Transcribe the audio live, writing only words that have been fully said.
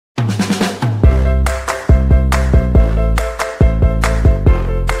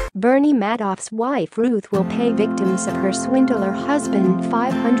Bernie Madoff's wife Ruth will pay victims of her swindler husband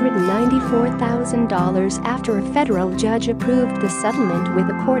 $594,000 after a federal judge approved the settlement with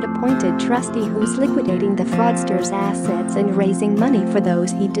a court-appointed trustee who's liquidating the fraudster's assets and raising money for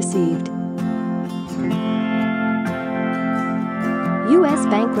those he deceived. U.S.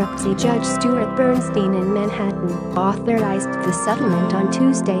 bankruptcy judge Stuart Bernstein in Manhattan authorized the settlement on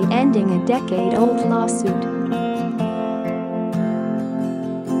Tuesday, ending a decade-old lawsuit.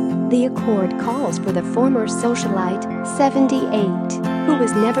 The accord calls for the former socialite, 78, who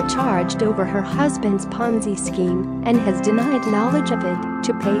was never charged over her husband's Ponzi scheme and has denied knowledge of it,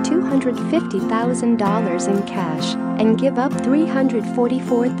 to pay $250,000 in cash and give up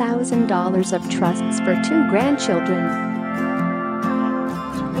 $344,000 of trusts for 2 grandchildren.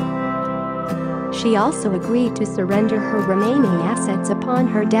 She also agreed to surrender her remaining assets upon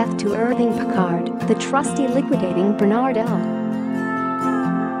her death to Irving Picard, the trustee liquidating Bernard L.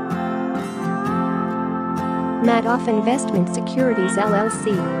 Madoff Investment Securities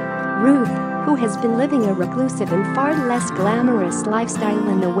LLC. Ruth, who has been living a reclusive and far less glamorous lifestyle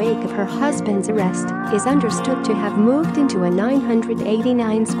in the wake of her husband's arrest, is understood to have moved into a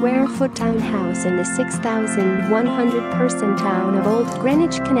 989-square-foot townhouse in the 6,100-person town of Old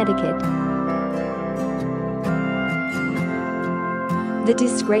Greenwich, Connecticut. The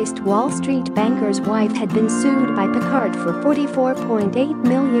disgraced Wall Street banker's wife had been sued by Picard for $44.8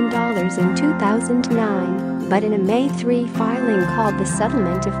 million in 2009, but in a May 3 filing called the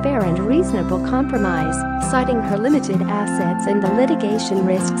settlement a fair and reasonable compromise, citing her limited assets and the litigation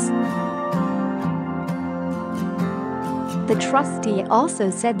risks. The trustee also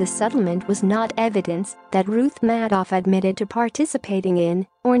said the settlement was not evidence that Ruth Madoff admitted to participating in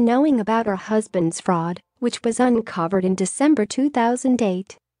or knowing about her husband's fraud, which was uncovered in December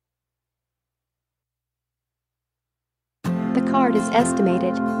 2008. Picard has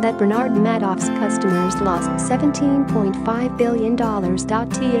estimated that Bernard Madoff's customers lost $17.5 billion.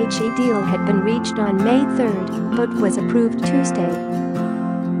 The deal had been reached on May 3, but was approved Tuesday.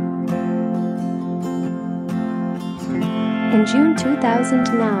 In June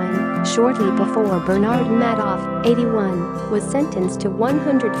 2009, shortly before Bernard Madoff, 81, was sentenced to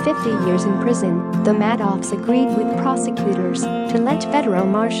 150 years in prison, the Madoffs agreed with prosecutors to let federal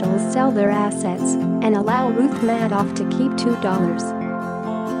marshals sell their assets and allow Ruth Madoff to keep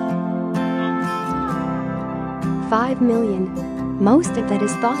 $5 million. Most of that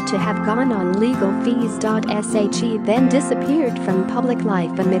is thought to have gone on legal fees. She then disappeared from public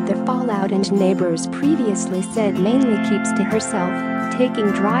life amid the fallout, and neighbors previously said mainly keeps to herself,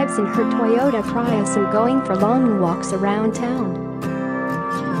 taking drives in her Toyota Prius and going for long walks around town.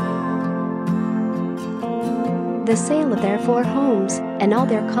 The sale of their 4 homes and all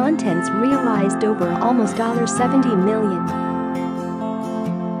their contents realized over almost $70 million.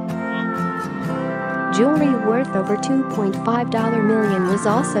 Jewelry worth over $2.5 million was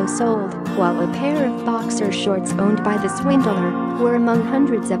also sold, while a pair of boxer shorts owned by the swindler were among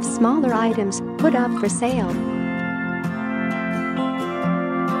hundreds of smaller items put up for sale.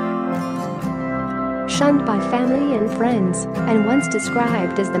 Shunned by family and friends, and once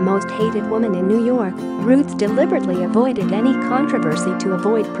described as the most hated woman in New York, Ruth deliberately avoided any controversy to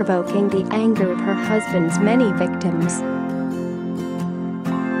avoid provoking the anger of her husband's many victims.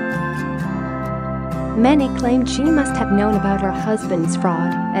 Many claimed she must have known about her husband's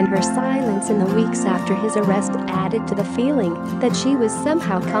fraud, and her silence in the weeks after his arrest added to the feeling that she was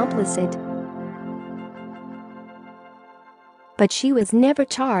somehow complicit. But she was never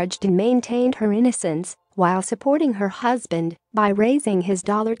charged and maintained her innocence while supporting her husband by raising his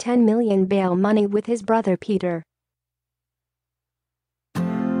 $10 million bail money with his brother Peter.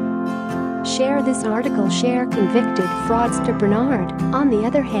 Share this article. Share convicted fraudster Bernard, on the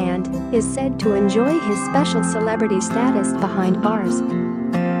other hand, is said to enjoy his special celebrity status behind bars.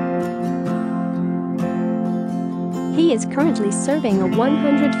 He is currently serving a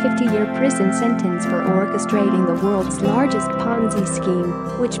 150-year prison sentence for orchestrating the world's largest Ponzi scheme,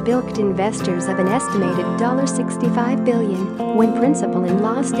 which bilked investors of an estimated $65 billion when principal and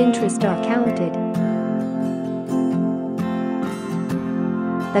lost interest are counted.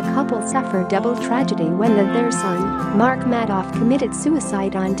 The couple suffered double tragedy when their son, Mark Madoff, committed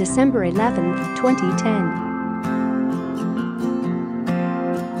suicide on December 11,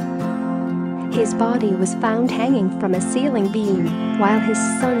 2010. His body was found hanging from a ceiling beam, while his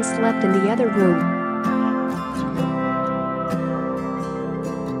son slept in the other room.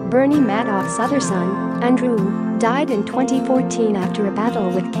 Bernie Madoff's other son, Andrew, died in 2014 after a battle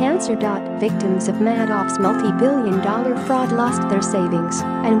with cancer. Victims of Madoff's multi-billion-dollar fraud lost their savings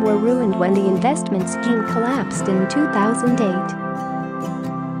and were ruined when the investment scheme collapsed in 2008.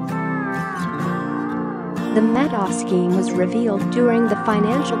 The Madoff scheme was revealed during the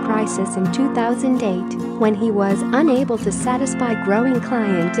financial crisis in 2008, when he was unable to satisfy growing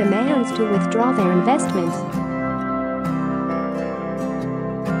client demands to withdraw their investments.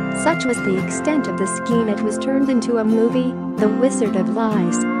 Such was the extent of the scheme it was turned into a movie, The Wizard of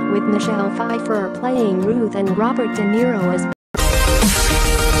Lies, with Michelle Pfeiffer playing Ruth and Robert De Niro as